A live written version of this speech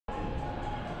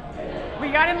We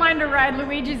got in line to ride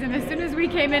Luigi's, and as soon as we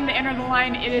came in to enter the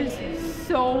line, it is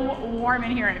so warm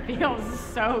in here. It feels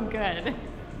so good.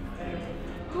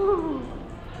 Whew.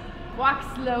 Walk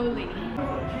slowly.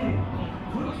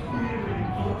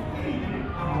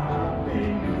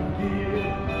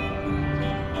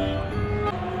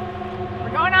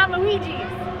 We're going on Luigi's.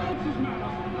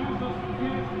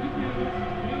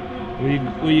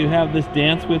 Will you have this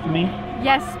dance with me?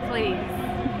 Yes, please.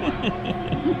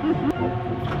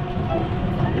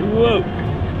 Whoa.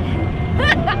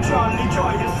 Jolly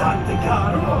joyous Santa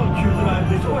car, won't you drive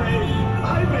this way? I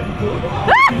will go on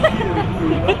to you,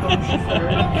 but don't you stir.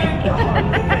 The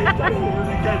holiday here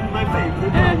again, my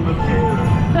favorite time of year.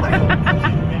 I hope you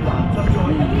give me lots of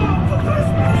joy and lots of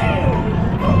Christmas cheer.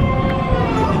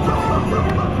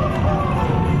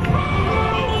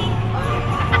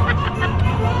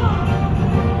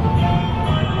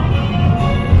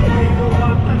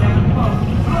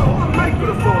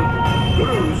 Microphone.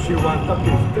 Bruce, you want a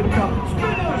biscuit cup?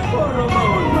 Spinners for a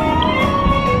moan.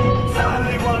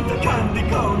 Sally wants a candy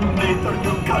cone. Later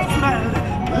you can smell.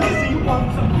 Lizzie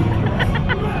wants a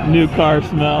New car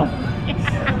smell.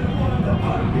 the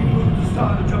Barbie moon to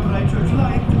start a bright church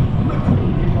light.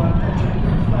 McCooley want a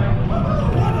gender flag.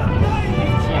 What a night!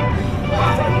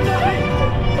 What a night!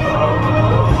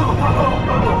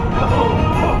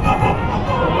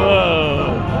 Whoa.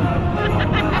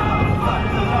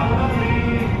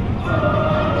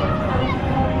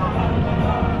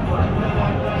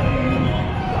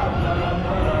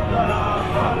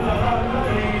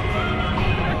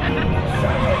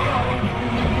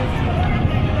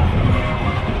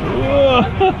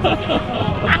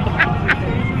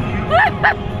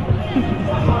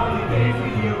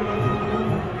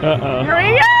 Uh-oh. Here we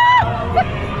go!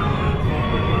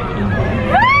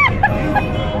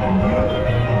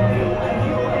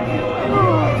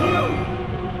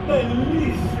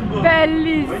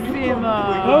 Bellissimo!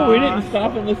 Oh, we didn't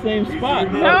stop in the same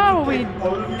spot. No, we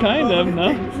Kind of,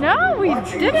 no? no, we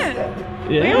didn't.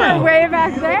 Yeah. We were way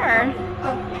back there.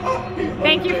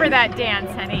 Thank you for that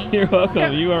dance, honey. You're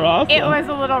welcome. You are awesome. It was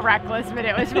a little reckless, but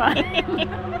it was fun.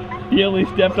 You only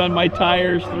stepped on my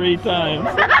tires 3 times.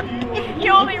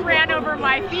 You only ran over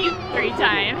my feet 3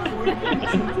 times.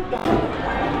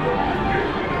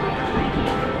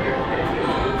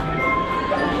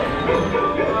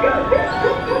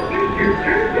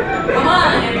 Come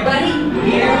on, everybody,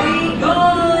 here we go!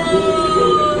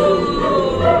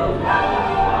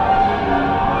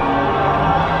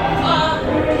 Off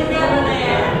to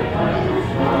Neverland!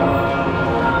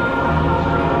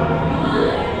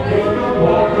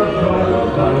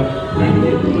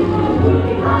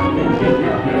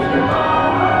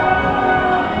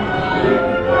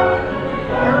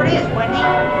 There it is, Wendy.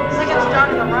 Second start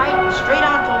to the right, straight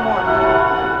on till morning.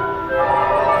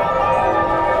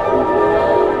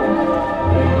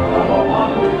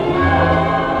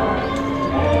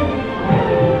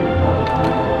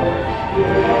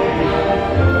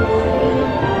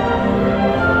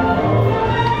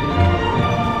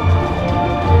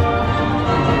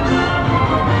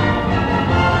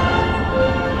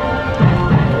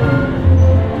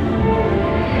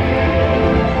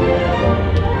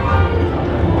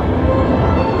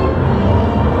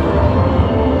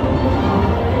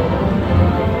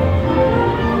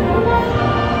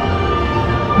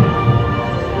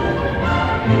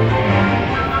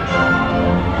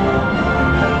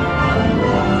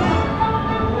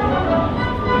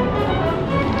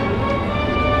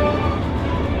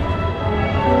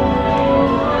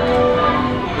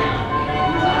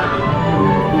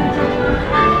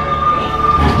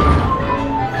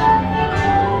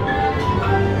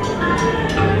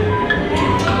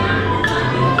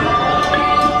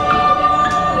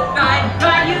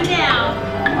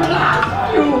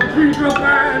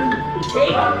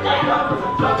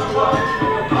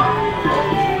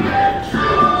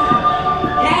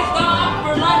 Cast off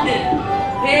for London!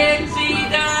 Pixie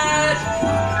dust!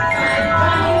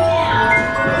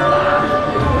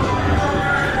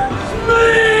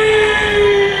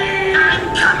 I'm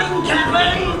coming,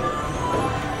 Captain!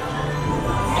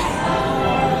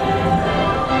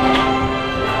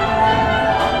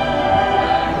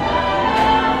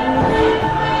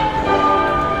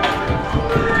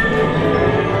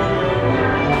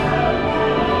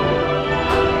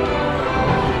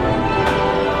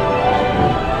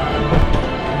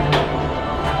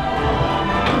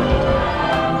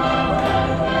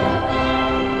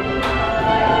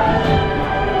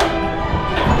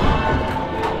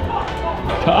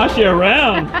 Toss you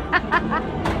around.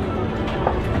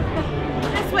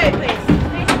 This way, please.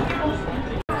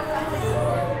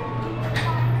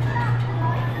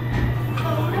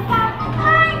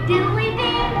 Hi,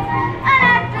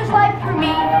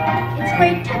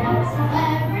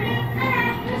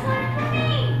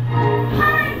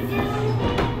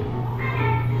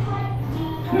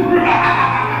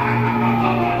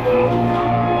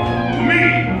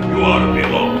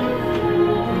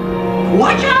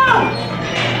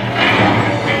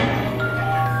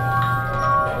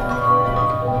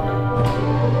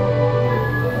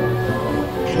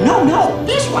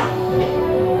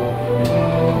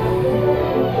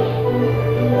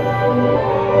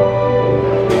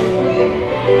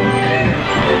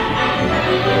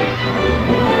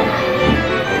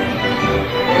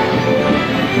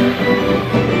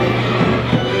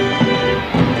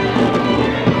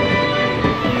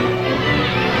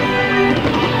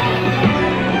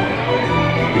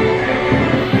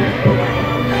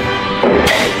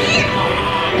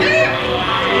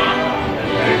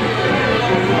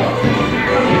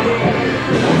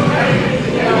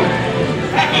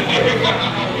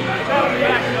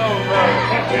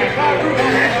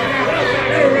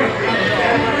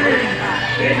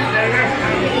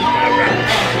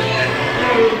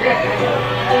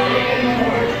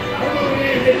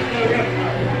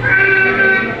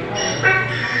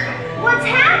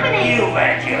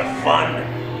 fun.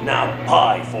 Now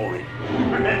pie for it.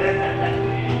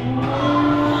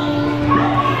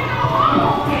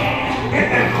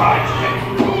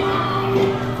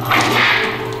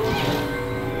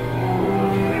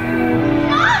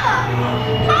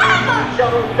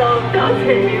 Don't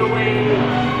take me away.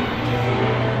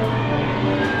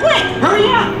 Quick, hurry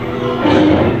up!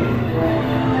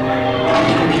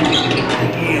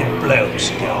 You blokes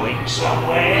going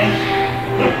somewhere?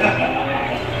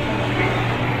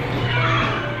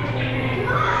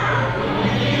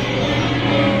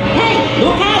 Hey,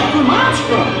 look out for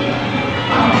Monstro!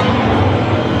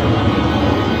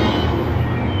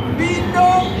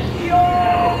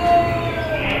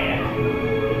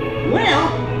 Well,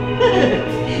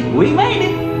 we made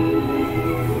it.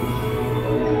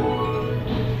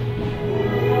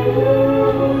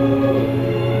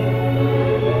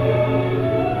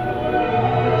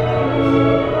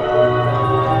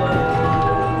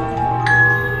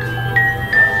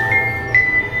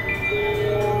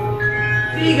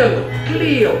 Figaro,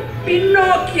 Clio,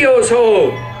 Pinocchio's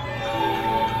home.